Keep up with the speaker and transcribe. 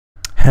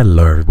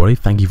Hello everybody,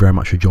 thank you very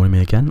much for joining me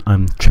again.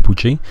 I'm Triple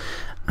G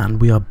and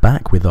we are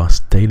back with our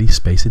daily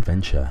space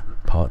adventure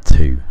part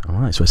 2.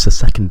 Alright, so it's the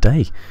second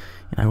day.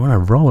 We're on a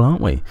roll, aren't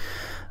we?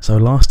 So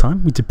last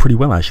time we did pretty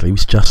well actually. We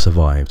just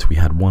survived. We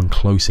had one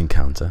close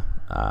encounter,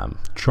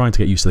 trying to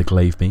get used to the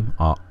glaive beam,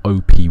 our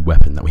OP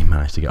weapon that we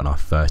managed to get on our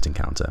first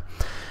encounter.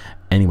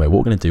 Anyway, what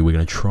we're going to do, we're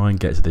going to try and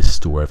get to this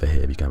store over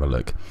here. If you can have a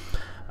look.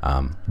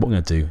 What we're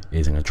going to do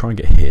is I'm going to try and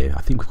get here.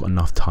 I think we've got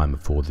enough time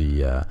before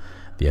the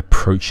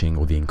approaching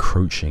or the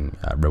encroaching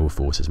rebel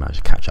forces manage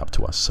to catch up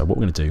to us. So what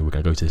we're going to do, we're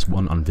going to go to this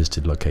one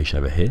unvisited location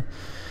over here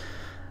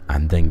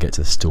and then get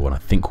to the store, and I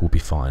think we'll be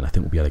fine. I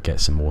think we'll be able to get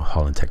some more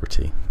hull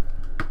integrity.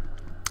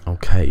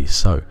 Okay,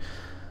 so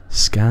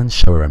scans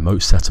show a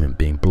remote settlement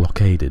being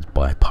blockaded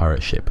by a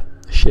pirate ship.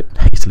 The ship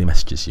hastily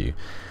messages you,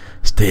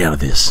 "Stay out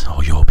of this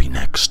or you'll be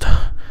next.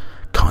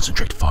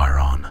 Concentrate fire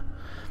on.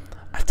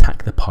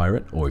 Attack the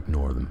pirate or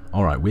ignore them."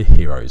 Alright, we're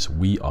heroes.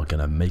 We are going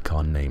to make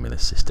our name in the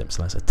system,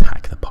 so let's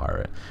attack the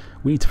pirate.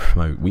 We need to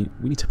promote, we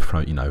need to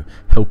promote,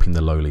 helping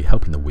the lowly,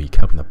 helping the weak,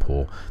 helping the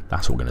poor.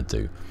 That's what we're going to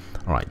do.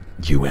 Alright,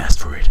 you asked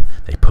for it.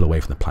 They pull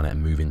away from the planet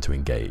and move in to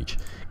engage.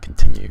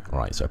 Continue.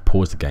 Alright, so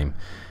pause the game,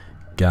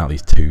 get out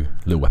these two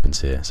little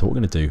weapons here. So what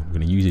we're going to do, we're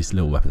going to use these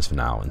little weapons for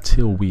now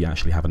until we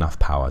actually have enough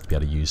power to be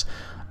able to use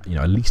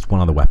at least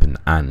one other weapon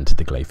and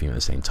the glaive beam at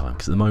the same time,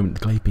 because at the moment the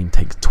glaive beam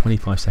takes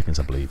 25 seconds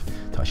I believe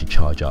to actually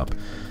charge up,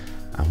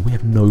 and we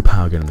have no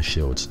power going on the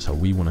shields, so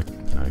we want to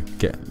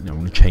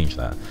want to change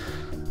that.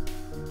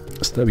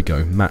 So there we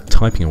go, Matt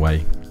typing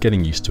away,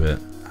 getting used to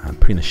it and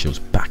putting the shields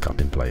back up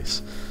in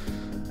place.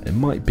 It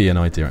might be an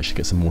idea actually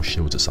get some more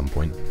shields at some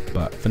point,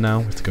 but for now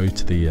we have to go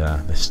to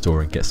the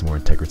store and get some more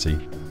integrity.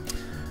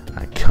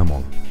 And come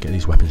on, get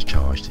these weapons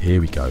charged. Here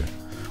we go.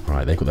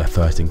 Alright, they've got their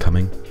first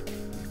incoming.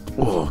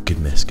 Oh, good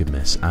miss,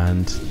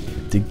 and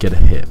it did get a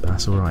hit, but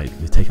that's alright.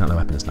 They're taking out their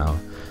weapons now.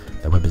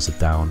 Their weapons are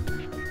down.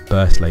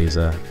 Burst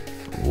laser,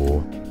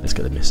 or let's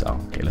get the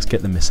missile. Okay, let's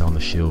get the missile on the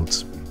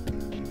shields.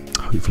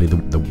 Hopefully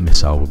the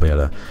missile will be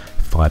able to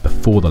fire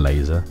before the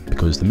laser,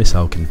 because the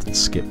missile can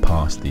skip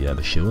past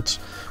the shields,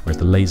 whereas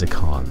the laser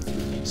can't.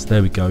 So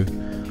there we go.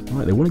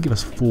 Alright, they want to give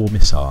us 4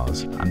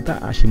 missiles, and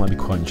that actually might be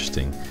quite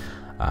interesting,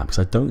 because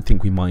I don't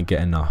think we might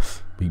get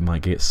enough. We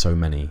might get so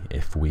many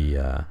if we...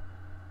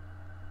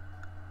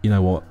 you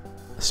know what?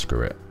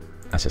 Screw it.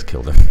 Let's just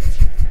kill them.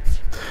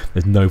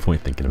 There's no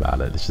point thinking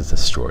about it. Let's just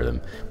destroy them.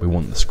 We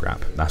want the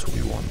scrap. That's what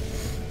we want.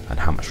 And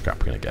how much scrap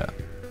we're going to get.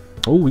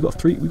 Oh, we got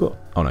 3.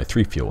 Oh no,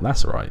 3 fuel.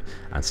 That's alright.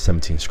 And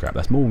 17 scrap.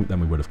 That's more than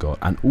we would have got.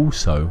 And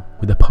also,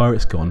 with the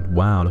pirates gone.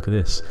 Wow, look at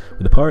this.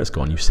 With the pirates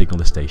gone, you signal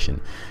the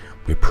station.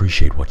 "We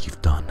appreciate what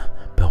you've done.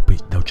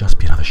 There'll just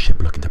be another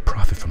ship looking to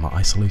profit from our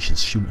isolation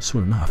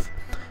soon enough.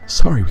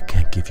 Sorry we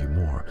can't give you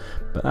more."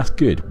 But that's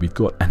good. We've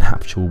got an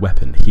actual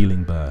weapon.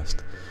 Healing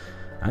burst.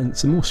 And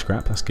some more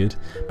scrap, that's good.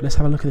 But let's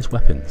have a look at this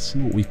weapon, see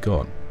what we've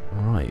got.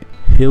 Alright,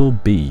 Heal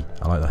B.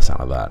 I like that sound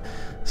of that.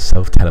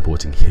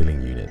 Self-teleporting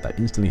healing unit that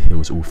instantly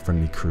heals all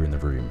friendly crew in the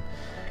room.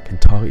 Can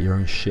target your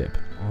own ship.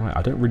 Alright,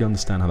 I don't really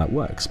understand how that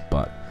works,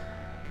 but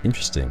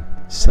interesting.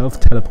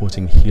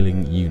 Self-teleporting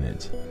healing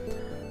unit.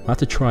 I'll have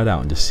to try it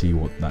out and just see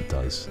what that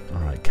does.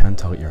 Alright, can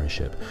target your own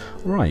ship.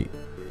 Alright,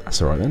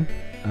 that's alright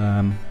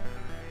then.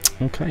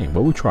 Okay,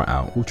 well we'll try it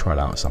out. We'll try it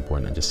out at some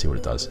point and just see what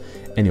it does.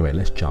 Anyway,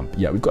 let's jump.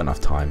 Yeah, we've got enough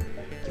time.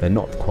 They're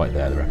not quite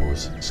there, the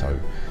rebels, so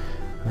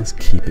let's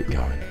keep it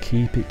going.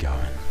 Keep it going.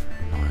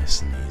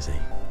 Nice and easy.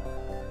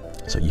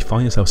 So you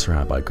find yourself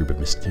surrounded by a group of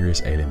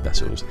mysterious alien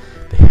vessels.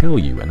 They hail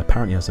you and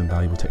apparently have some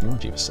valuable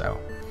technology for sale.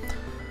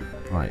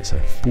 Right, so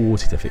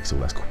 40 to fix all.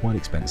 That's quite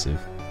expensive,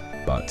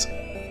 but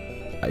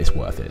it's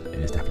worth it.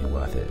 It is definitely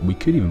worth it. We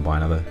could even buy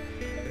another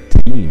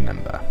team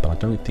member, but I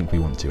don't think we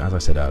want to. As I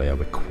said earlier,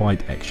 we're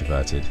quite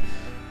introverted.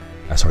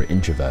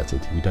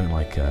 We don't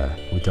like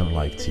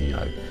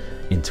to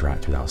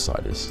interact with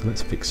outsiders. So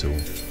let's fix all,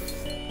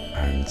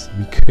 and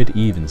we could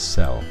even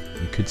sell.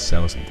 We could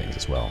sell some things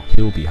as well.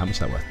 He'll be, how much is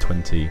that worth?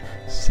 20,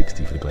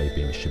 60 for the glaive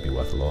beam. It should be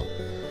worth a lot.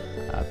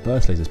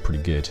 Burst laser is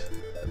pretty good,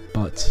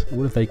 but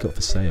what have they got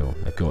for sale?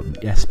 They've got an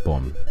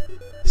S-bomb,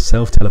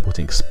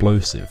 self-teleporting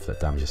explosive that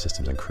damages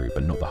systems and crew,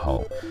 but not the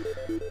hull.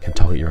 Can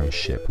target your own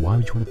ship. Why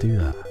would you want to do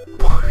that?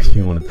 Why would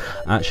you want to?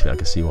 Actually, I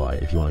can see why.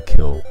 If you want to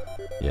kill,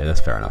 yeah,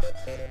 that's fair enough.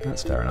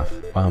 That's fair enough.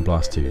 Ion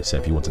Blast 2. So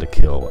if you wanted to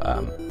kill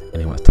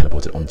anyone that's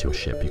teleported onto your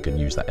ship, you can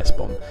use that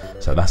S-bomb.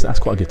 So that's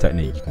quite a good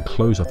technique. You can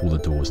close off all the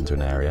doors into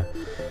an area,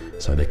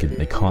 so they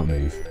can't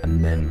move,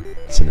 and then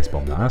send this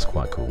bomb down. That's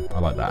quite cool. I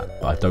like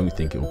that. But I don't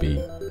think it'd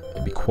be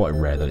quite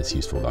rare that it's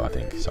useful though. I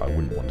think so. I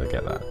wouldn't want to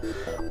get that.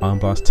 Ion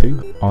Blast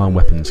 2. Ion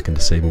weapons can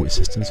disable its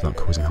systems without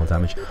causing hull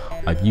damage.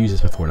 I've used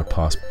this before in a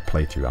past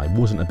playthrough. I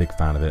wasn't a big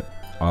fan of it.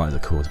 I like to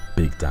cause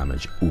big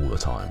damage all the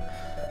time.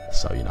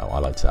 So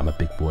I'm a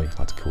big boy. I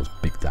like to cause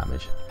big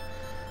damage.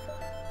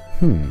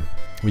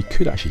 We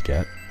could actually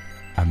get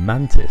a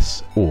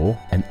Mantis or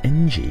an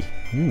NG.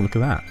 Ooh, look at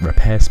that.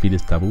 Repair speed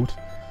is doubled.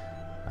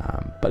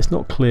 But it's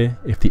not clear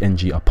if the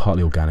NG are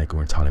partly organic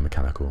or entirely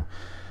mechanical.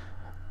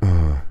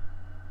 The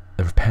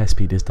repair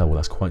speed is double.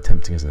 That's quite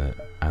tempting, isn't it?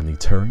 And the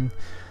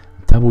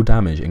Double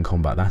damage in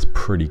combat, that's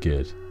pretty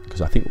good,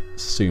 because I think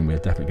soon we're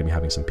definitely going to be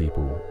having some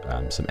people,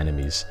 some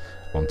enemies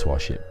onto our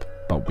ship,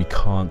 but we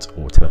can't,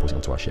 or teleporting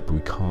onto our ship, but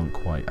we can't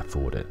quite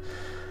afford it.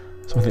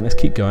 So I think let's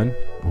keep going.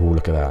 Oh,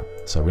 look at that.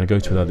 So we're going to go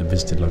to another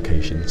visited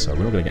location, so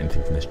we're not going to get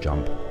anything from this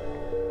jump,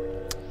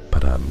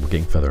 but we're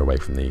getting further away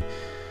from the...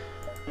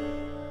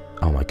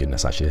 Oh my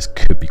goodness, actually this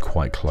could be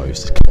quite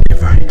close. This could be a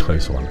very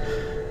close one.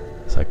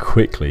 So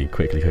quickly,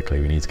 we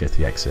need to get to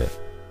the exit.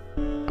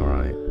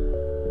 Alright.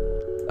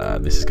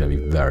 This is going to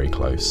be very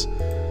close.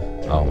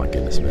 Oh my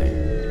goodness me.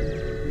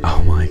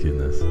 Oh my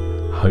goodness.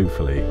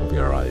 Hopefully we'll be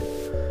alright.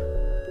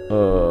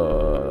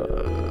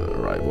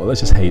 Right, well let's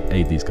just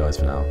aid these guys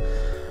for now.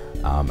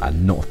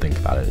 And not think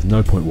about it. There's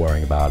no point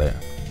worrying about it.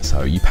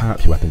 So you power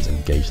up your weapons and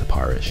engage the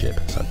pirate ship.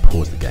 So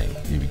pause the game.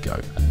 Here we go.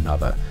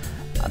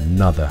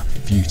 Another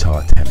futile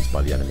attempt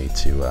by the enemy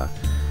to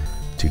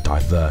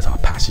divert our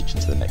passage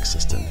into the next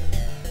system.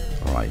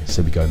 Alright,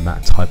 so we go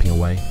Matt typing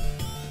away.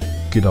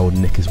 Good old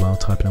Nick as well,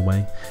 typing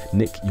away.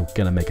 Nick, you're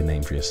going to make a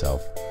name for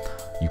yourself.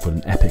 You've got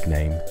an epic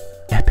name.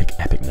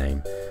 Epic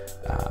name.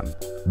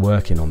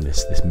 Working on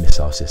this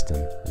missile system,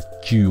 this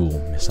dual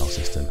missile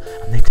system.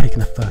 And they've taken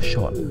the first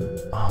shot.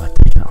 Oh, they're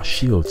taking out our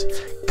shields.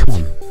 Come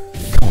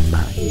on,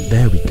 Matt.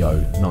 There we go.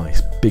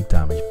 Nice. Big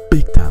damage.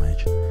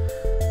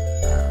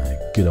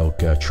 Good old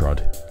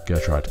Gertrude,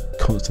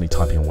 constantly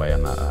typing away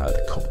on that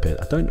the cockpit.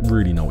 I don't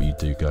really know what you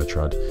do,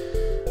 Gertrude.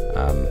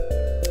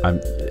 I'm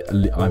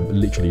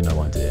literally no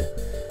idea.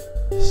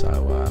 So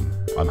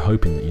I'm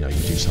hoping that you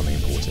do something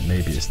important.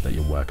 Maybe it's that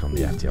you're working on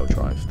the FTL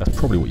drive. That's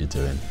probably what you're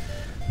doing,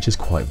 which is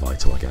quite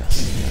vital, I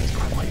guess.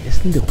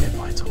 It's a little bit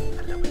vital.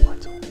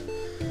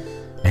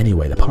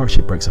 Anyway, the pirate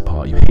ship breaks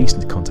apart. You hasten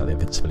to contact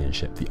the civilian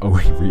ship. The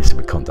only reason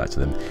we contact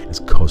them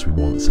is because we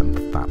want some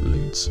fat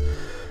loots.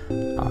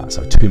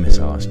 So 2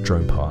 missiles,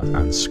 drone parts,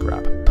 and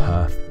scrap.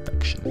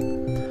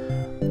 Perfection.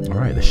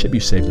 Alright, the ship you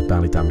saved was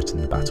badly damaged in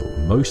the battle.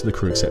 Most of the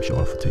crew accept your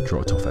offer to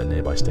drop it off at a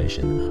nearby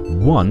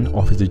station. One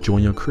offers to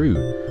join your crew.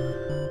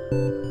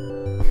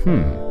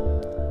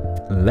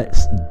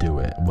 Let's do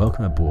it.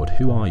 Welcome aboard.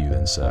 Who are you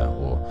then, sir,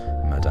 or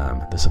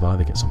madame? The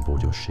survivor gets on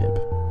board your ship.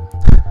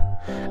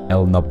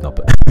 Elnubnub.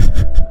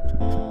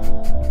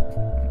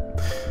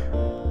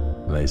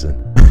 Amazing.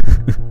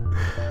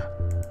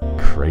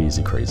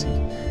 Crazy.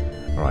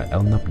 Alright,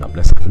 Elnubnub,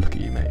 let's have a look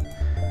at you, mate.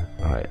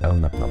 Alright,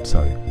 Elnubnub,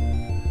 so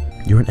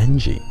you're an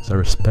NG, so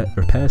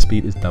repair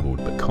speed is doubled,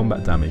 but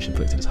combat damage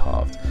inflicted is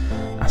halved.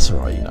 That's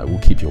alright, we'll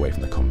keep you away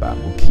from the combat.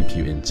 We'll keep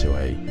you into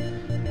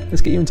let's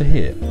get you into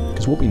here,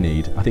 because what we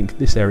need, I think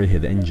this area here,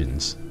 the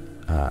engines,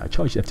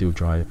 charge the FTL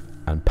drive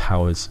and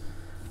powers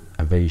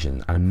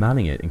evasion, and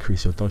manning it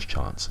increases your dodge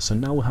chance. So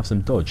now we'll have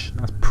some dodge.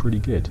 That's pretty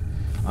good.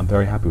 I'm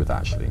very happy with that,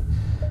 actually.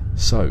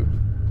 So,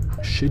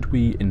 should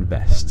we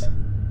invest?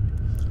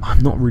 I'm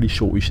not really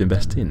sure what we should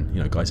invest in.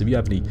 Guys, if you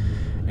have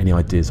any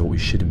ideas of what we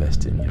should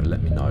invest in,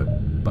 let me know.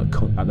 But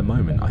at the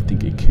moment, I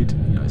think it could,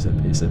 it's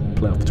a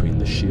playoff between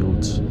the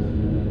shields.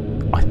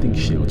 I think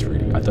shields,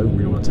 really. I don't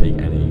really want to take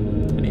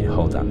any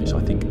hull damage. So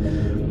I think,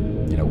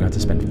 we're going to have to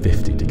spend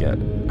 50 to get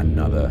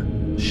another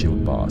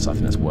shield bar. So I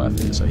think that's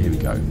worth it. So here we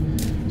go.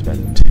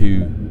 Spend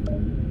 2.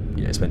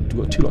 We've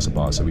got 2 lots of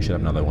bars, so we should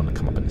have another one to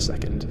come up in a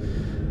second.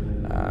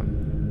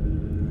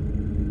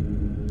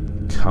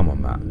 Come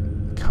on, Matt.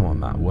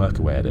 Work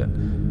away at it.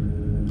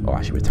 Oh,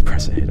 actually, we have to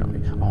press it here, don't we?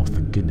 Oh, for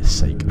goodness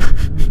sake.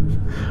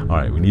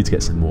 Alright, we need to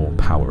get some more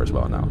power as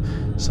well now.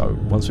 So,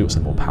 once we've got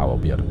some more power, we'll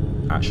be able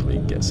to actually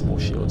get some more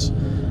shields.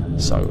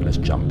 So, let's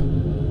jump.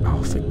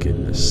 Oh, for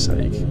goodness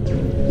sake.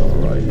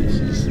 Alright, this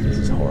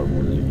is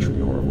horrible.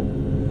 Literally horrible.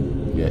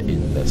 We are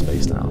in their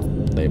space now.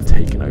 They've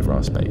taken over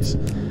our space.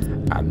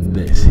 And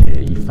this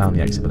here, you found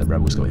the exit, but the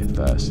rebels got here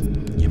first.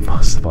 You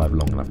must survive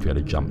long enough to be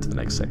able to jump to the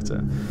next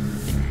sector.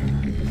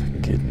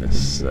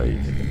 Goodness sake.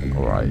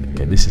 Alright,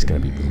 okay, this is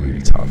going to be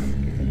really tough.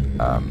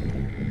 I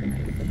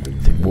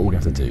think what we're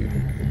going to have to do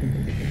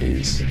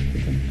is...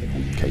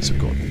 Okay, so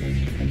we've got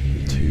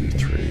 2,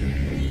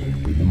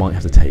 3... We might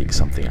have to take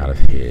something out of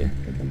here.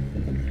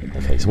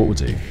 Okay, so what we'll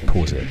do,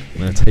 pause it.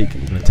 I'm going to take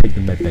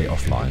the medbay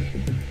offline.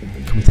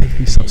 Can we take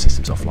these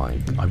subsystems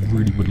offline? I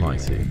really would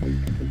like to.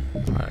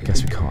 Alright, I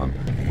guess we can't.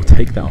 We'll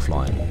take that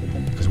offline,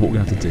 because what we're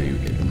going to have to do,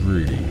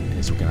 we're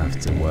going to have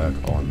to work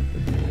on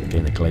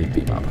getting the glaive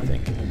beam up, I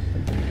think.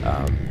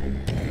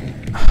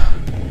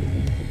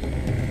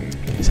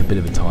 It's a bit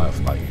of a tie-off,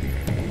 I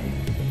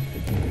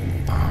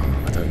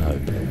don't know.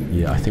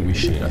 Yeah, I think we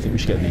should get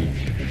the...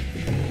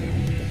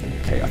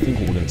 Okay, I think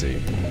what we're going to do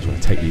is we're going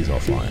to take these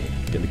offline,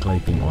 get the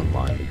glaive beam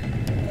online,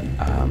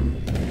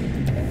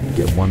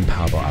 get 1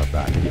 power bar out of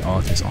that, get the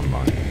artist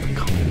online. I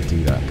can't really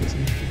do that, because...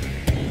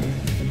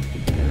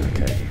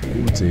 Okay, what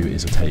we'll do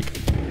is we'll take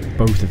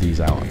both of these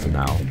out for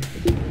now,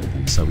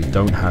 so we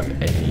don't have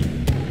any...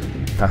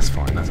 That's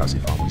fine, that's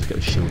absolutely fine. We'll just get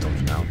the shield on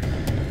for now.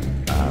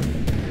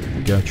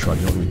 Gertrude,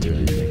 you're not going to do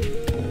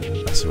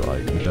anything. That's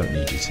alright, we don't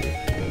need you to.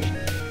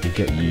 We'll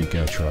get you,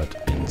 Gertrude,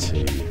 into...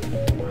 I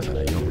don't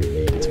know, you're not really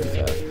needed, to be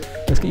fair.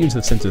 Let's get you into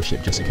the centre of the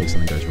ship just in case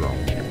something goes wrong.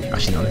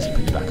 Actually, no, let's put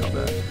you back up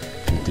there.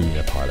 We do need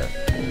a pilot.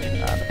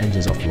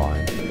 engines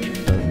offline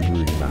don't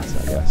really matter,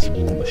 I guess.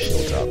 We want the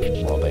shields up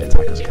while they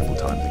attack us a couple of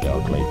times and get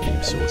our glaive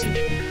beam sorted.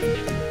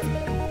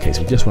 Okay,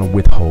 so we just want to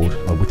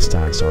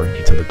withstand,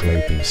 until the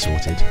glaive beam is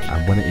sorted,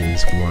 and when it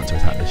is, we want to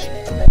attack this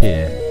from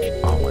here.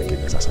 Oh my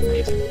goodness, that's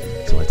amazing.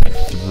 So I attack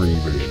 3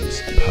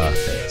 rooms,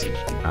 perfect,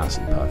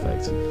 absolutely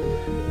perfect,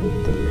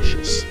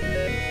 delicious.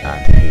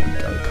 And here we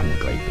go, come on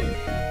glaive beam,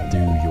 do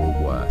your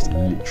worst,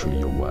 literally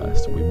your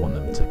worst. We want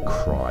them to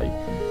cry, we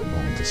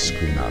want them to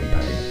scream out in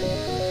pain.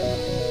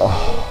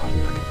 Oh,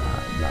 look at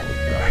that, that was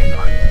very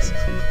nice.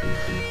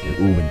 They've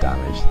all been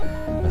damaged.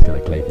 Let's get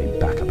the glaive beam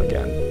back up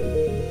again.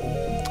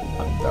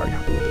 I'm very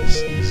happy with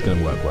this. This is going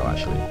to work well,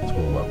 actually. This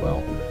will work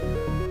well.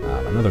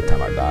 Another attack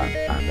like that,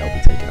 and they'll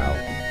be taken out.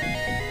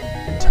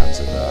 In terms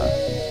of,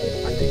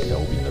 I think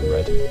they'll be in the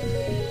red.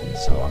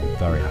 So I'm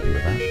very happy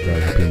with that.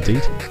 Very happy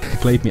indeed. The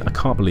glaive beam, I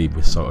can't believe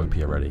we're so OP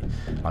already.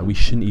 Like, we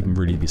shouldn't even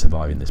really be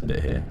surviving this bit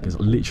here, because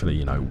literally,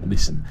 you know,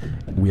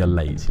 we are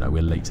late. You know,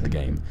 we're late to the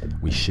game.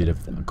 We should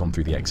have gone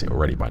through the exit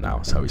already by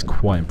now. So it's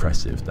quite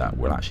impressive that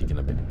we're actually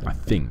going to be. I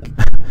think.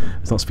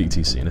 Let's not speak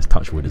too soon. Let's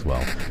touch wood as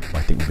well. But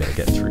I think we better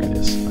get through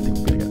this.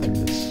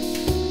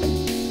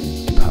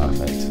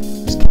 Perfect.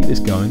 Just keep this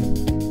going.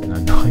 You know,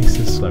 nice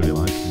and slowly,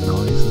 and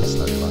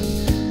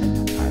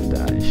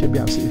it should be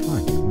absolutely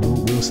fine.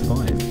 We'll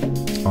survive.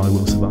 I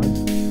will survive.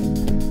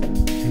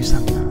 Who's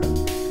that man?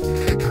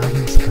 I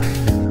will survive.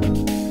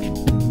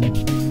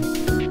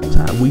 Was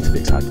that a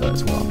Weetabix advert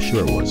as well? I'm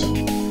sure it was.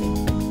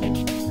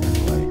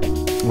 Anyway,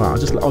 well,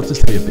 I'll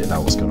just tell you a bit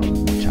about what's going on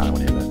with my channel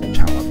here. The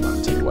channel at the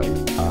moment, anyway.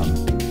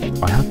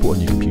 I have bought a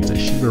new computer. It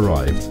should have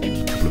arrived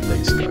a couple of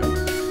days ago.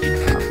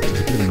 Which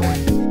is a bit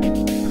annoying,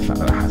 the fact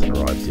that it hasn't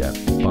arrived yet.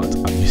 But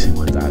I'm using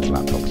my dad's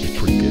laptop, which is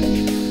pretty good,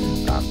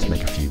 to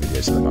make a few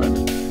videos at the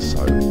moment.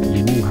 So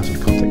you will have some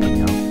content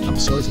coming out. I'm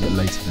sorry it's a bit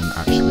later than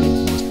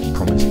actually was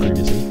promised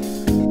previously.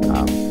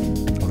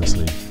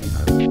 Honestly, you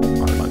know,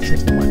 I would like to say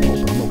it's not my fault,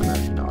 but I'm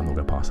not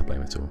gonna pass the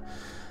blame at all.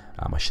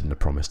 I shouldn't have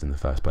promised in the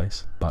first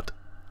place. But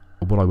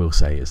what I will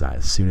say is that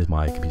as soon as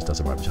my computer does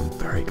arrive, which I'm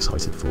very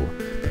excited for,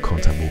 the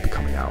content will be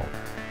coming out,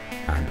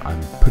 and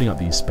I'm putting up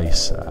these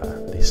space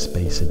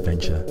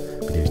adventure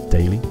videos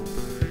daily.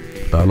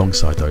 But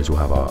alongside those, we'll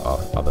have our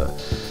other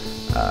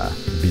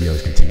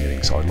videos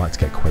continuing. So I'd like to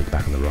get Quake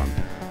back on the run,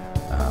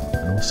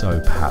 and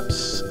also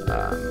perhaps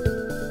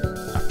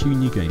a few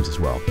new games as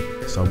well.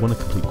 So I want to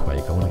complete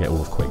Quake. I want to get all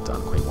of Quake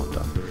done, Quake 1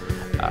 done.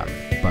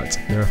 But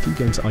there are a few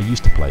games that I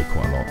used to play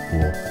quite a lot,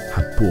 or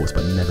have bought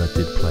but never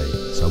did play.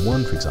 So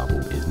one, for example,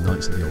 is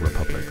Knights of the Old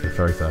Republic, the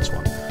very first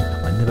one.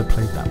 I never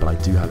played that, but I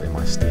do have it in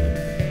my Steam.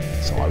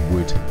 So I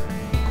would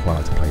quite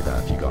like to play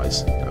that. If you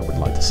guys would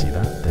like to see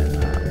that,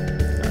 then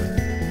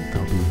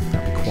that'll be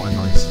quite a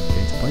nice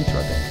game to play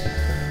through, I think.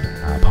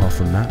 Apart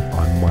from that,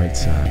 I might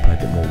play a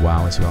bit more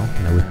WoW as well,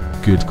 you know, with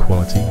good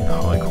quality,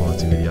 high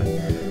quality video.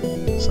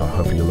 So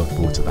hopefully you'll look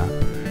forward to that.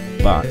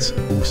 But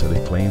also the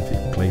glaive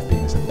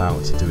beam is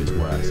about to do its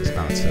worst. It's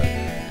about to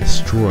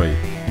destroy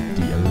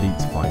the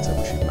elite fighter,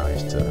 which we've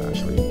managed to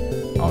actually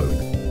own.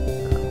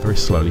 Very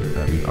slowly,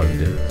 we've owned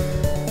him.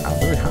 I'm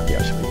very happy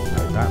actually. You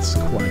know, that's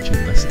quite a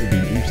achievement. It'll be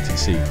interesting to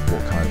see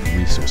what kind of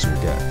resource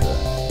we'll get for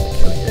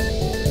killing him.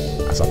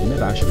 As I've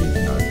never actually,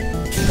 you know,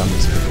 done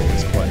this before.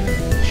 It's quite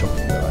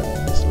shocking that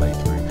I'm this late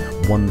through.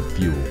 1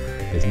 fuel.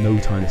 There's no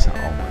time to say,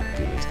 oh my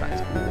goodness, that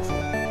is awful.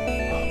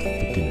 Oh,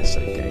 for goodness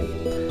sake, game.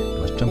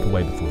 Jump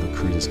away before the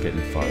cruisers get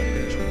in firing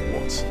range.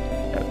 What?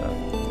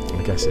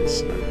 I guess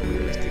it's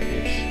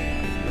realistic-ish.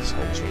 This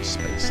whole sort of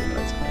space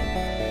simulator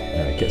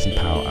thing. Get some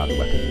power out of the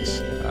weapons.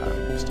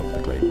 Stop the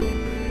glaive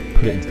beam.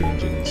 Put it into the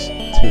engines. 2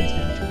 into the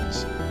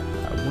engines.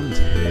 1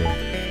 into here,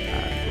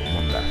 and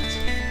 1 left.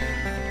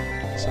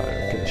 So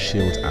get the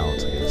shield out.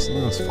 I guess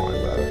that's fine.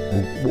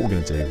 What we're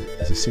going to do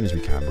is, as soon as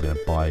we can, we're going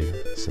to buy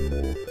some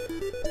more.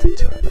 Let's take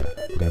 2 out there.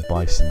 We're going to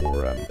buy some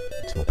more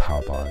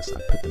power bars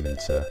and put them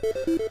into.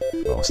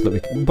 Well, so that we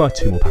can buy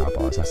 2 more power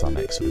bars. That's our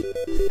next sort of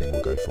thing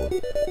we'll go for.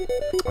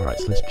 Alright,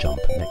 so let's jump.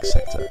 Next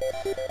sector.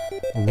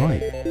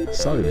 Alright,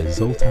 so there's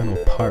Zoltan or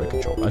Pirate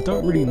Control. I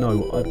don't really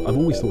know. I've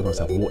always thought to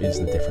myself, what is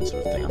the different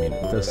sort of thing? I mean,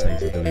 it does say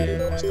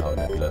civilian, hostile,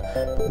 nebula,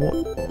 but what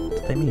do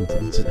they mean?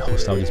 Does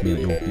hostile just mean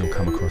that you'll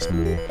come across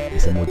more,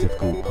 it's a more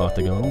difficult path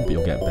to go on, but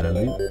you'll get better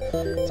loot?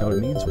 Is that what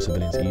it means? Or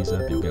civilians easier,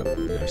 but you'll get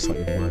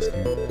slightly worse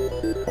loot?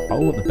 I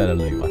want the better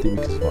loot. I think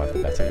we can survive the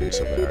better loot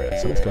sort of area.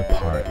 So let's go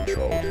Pirate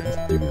Control. Let's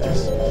do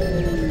this.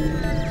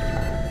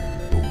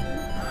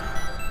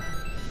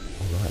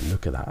 Alright,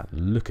 look at that.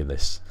 Look at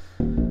this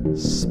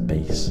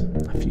space.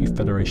 A few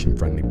Federation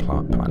friendly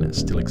planets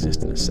still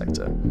exist in this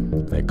sector.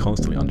 They're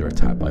constantly under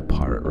attack by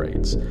pirate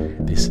raids.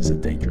 This is a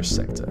dangerous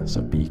sector,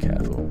 so be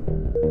careful.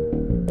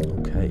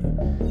 Okay,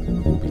 we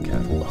will be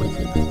careful.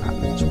 Hopefully the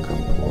patterns will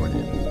come pouring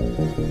in.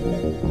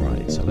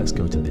 Right, so let's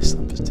go to this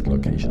unvisited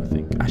location, I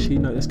think. Actually,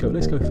 no, let's go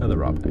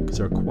further up, because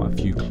there are quite a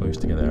few close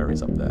together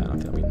areas up there, and I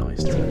think that'd be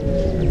nice to.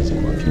 There's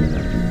quite a few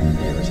there.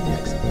 Here is the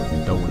exit.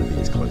 You don't want to be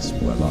as close as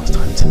we were last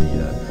time to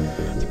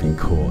being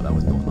caught. That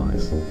was not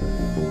nice.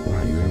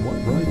 Right, you're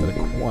arrived at a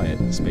quiet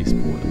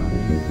spaceport about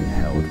being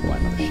held by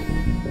another ship.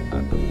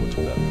 And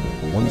tool that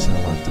once in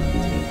a lifetime to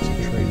get some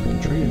trade. We can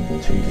trade in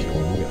 2 fuel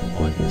and we'll get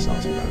 5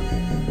 missiles for that.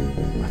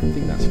 I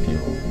think that's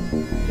fuel.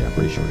 Yeah, I'm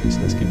pretty sure it is.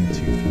 Let's give him 2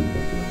 fuel.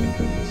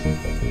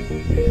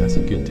 Yeah, that's a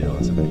good deal.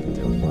 That's a very good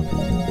deal in my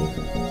opinion.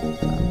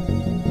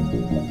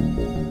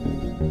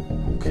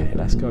 Okay,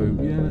 let's go.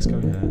 Yeah, let's go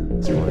here.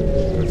 That's fine.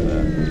 Let's go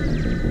there.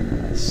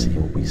 Let's see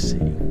what we see.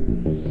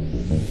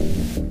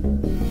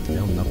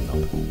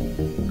 Elnubnub.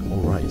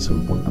 Alright, so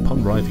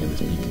upon arriving at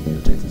this beacon, you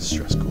detect a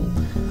distress call.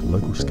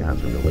 Local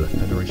scouts reveal that a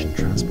Federation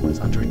transport is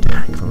under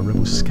attack from a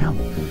rebel scout.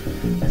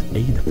 Let's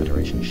aid the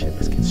Federation ship.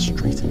 Let's get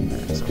straight in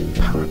there. So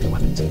power up your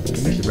weapons and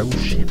engage the rebel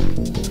ship.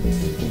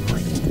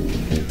 Right.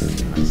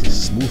 This is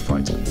small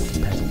fight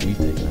compared to what we've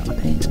taken out. I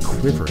bet it's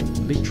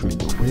quivering, literally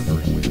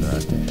quivering with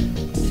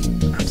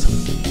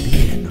absolute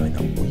fear, knowing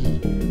that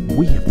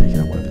we have taken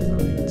out one of his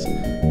elites.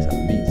 His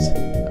elites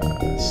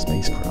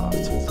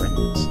spacecraft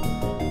friends.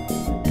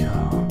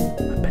 God,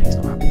 I bet he's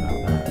not happy about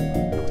that.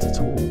 Not at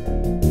all.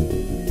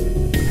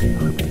 Okay, I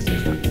hope he gets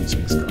that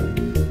using this guy.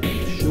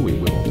 I'm sure we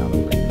will now that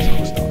we're in this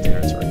hostile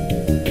territory.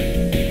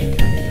 Okay, this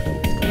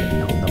guy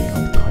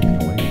Elnubnub typing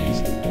away these.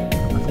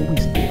 I've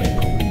always thought they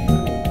probably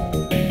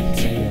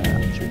it's really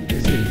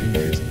interesting.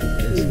 There's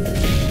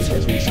also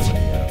a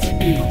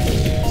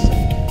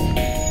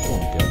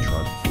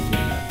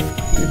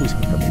there's also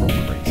like a block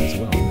race as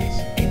well in this.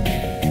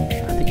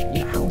 And I think,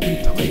 how do they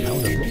type? How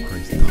are the block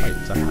race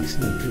typed? I haven't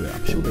seen them do it.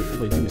 I'm sure all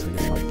they do is they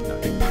just like,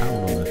 they pound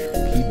on the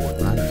keyboard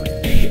randomly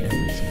and hit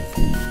every single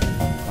key.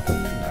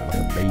 Like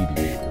a baby,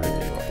 really, or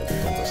like a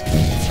dog or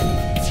something.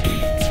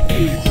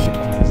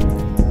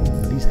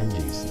 But these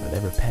NGs,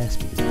 their repair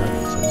speed is down,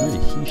 so really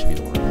he should be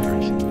the one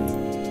repairing shit.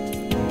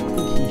 I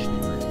think he should be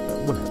really, but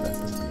whatever, it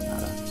doesn't really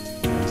matter.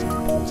 He's an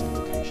important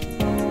location.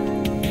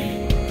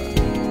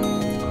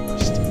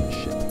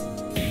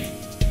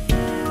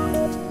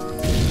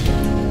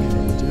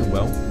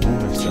 Well,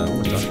 almost done.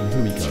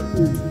 Here we go.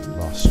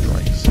 Last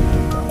strikes.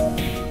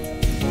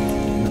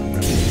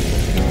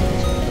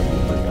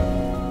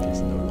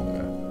 It's no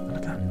longer. And look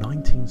at that,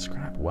 19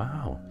 scrap.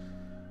 Wow.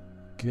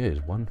 Good.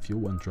 1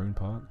 fuel, 1 drone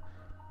part.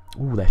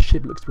 Oh, their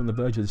ship looks to be on the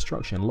verge of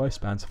destruction and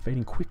lifespans are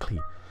fading quickly.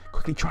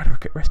 Quickly try to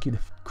rescue the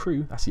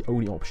crew. That's the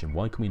only option.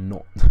 Why can we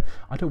not?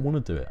 I don't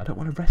want to do it. I don't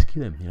want to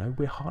rescue them.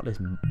 We're heartless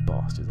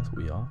bastards. That's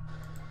what we are.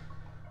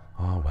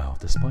 Oh well,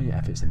 despite your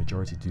efforts, the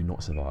majority do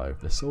not survive.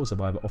 The sole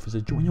survivor offers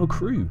to join your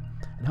crew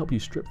and help you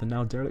strip the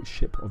now derelict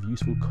ship of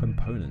useful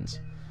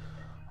components.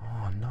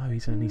 Oh no,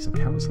 he's going to need some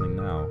counselling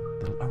now.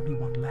 There's only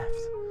one left.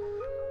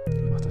 He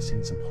must have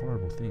seen some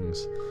horrible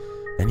things.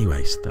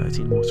 Anyways,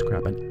 13 more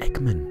scrap and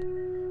Ekman.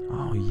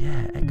 Oh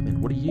yeah, Ekman,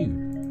 what are you?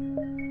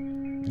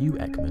 You,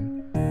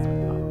 Ekman.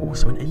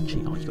 Also an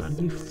NG. Oh, you got a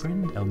new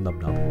friend,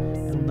 Elnubnub.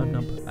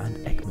 Elnubnub and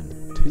Ekman.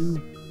 2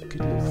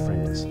 good little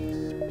friends.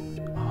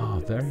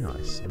 Very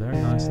nice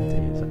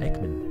indeed. So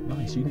Ekman,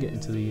 nice. You can get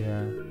into the.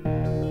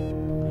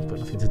 You've got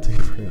nothing to do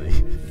really.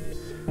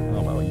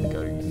 Oh well, you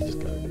can just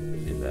go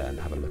in there and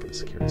have a look at the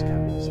security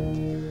cameras, and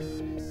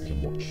you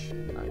can watch,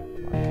 like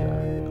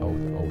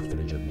old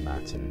villager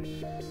Matt and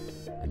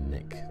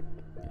Nick,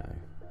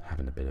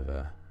 having a bit of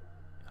a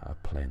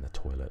play in the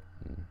toilet,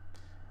 and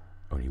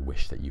only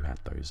wish that you had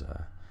those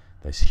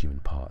human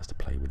parts to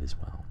play with as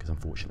well, because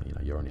unfortunately,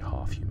 you're only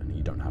half human and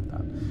you don't have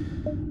that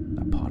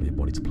part of your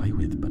body to play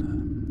with. But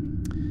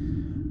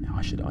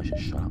I should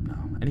shut up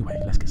now. Anyway,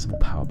 let's get some more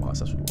power bars.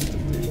 That's what we want to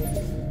do.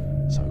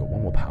 So we've got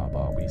 1 more power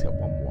bar. We need to get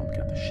 1 more. We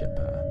can have the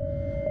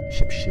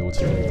ship shields.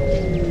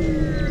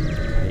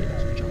 Okay,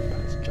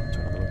 let's jump to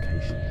another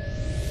location.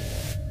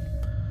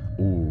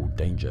 Ooh,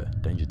 danger.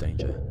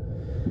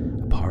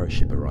 A pirate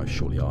ship arrives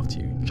shortly after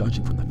you.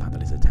 Judging from the fact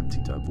that it's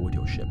attempting to avoid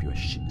your ship, you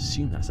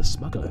assume that it's a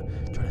smuggler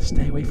trying to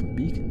stay away from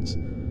beacons.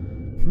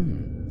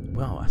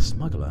 Well, a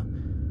smuggler?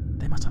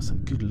 They must have some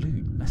good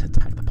loot. Let's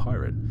attack the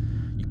pirate.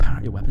 You power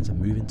out your weapons and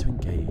move in to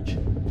engage. Ooh,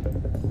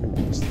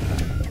 what's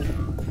that?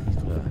 He's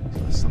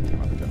got something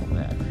rather going on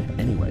there.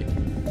 Anyway,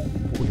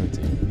 what we're going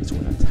to do is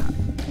we're going to attack.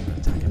 We're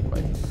going to attack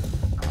anyway.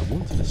 And I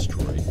want to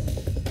destroy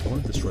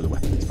the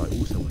weapons, but I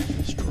also want to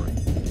destroy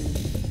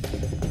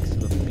this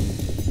little beacon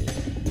here.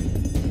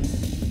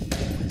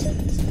 It's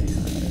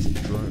a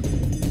drone.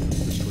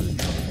 Destroy the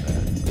drone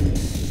there. It's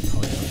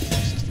target on the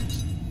systems.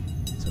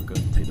 So we're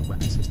going to take the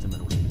weapon system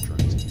and also the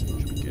drone system,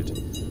 which should be good.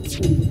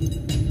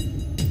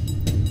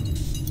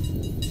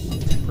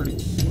 Temporarily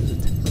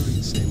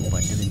disabled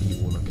by enemy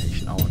or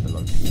location. Oh, on the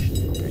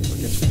location. Okay, so I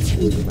guess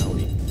we're going to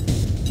Maui.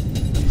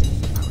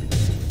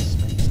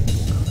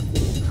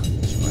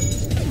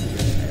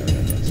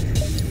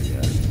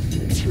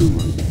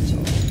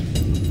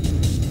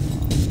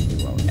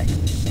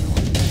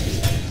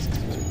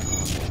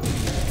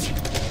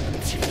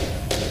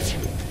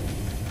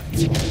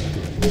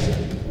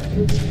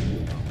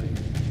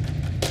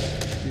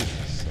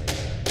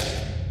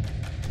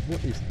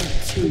 What is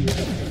this?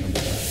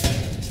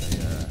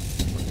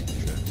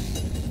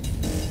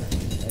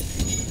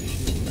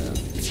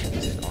 It's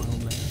an iron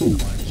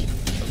layer.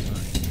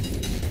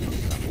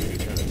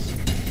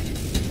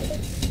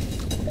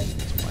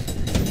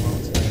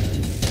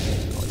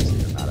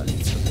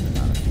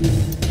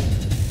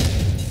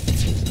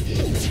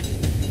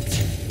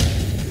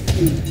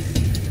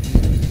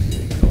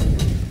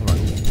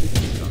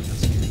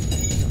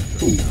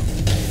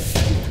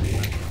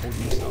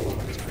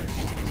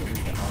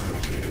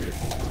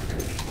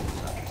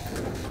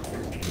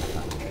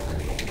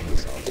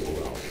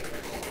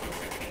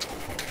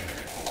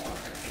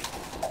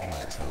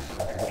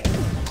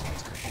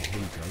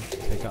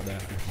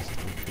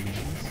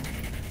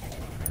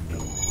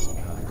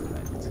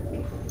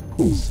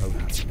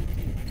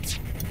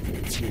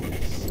 So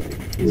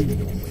let's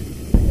get on with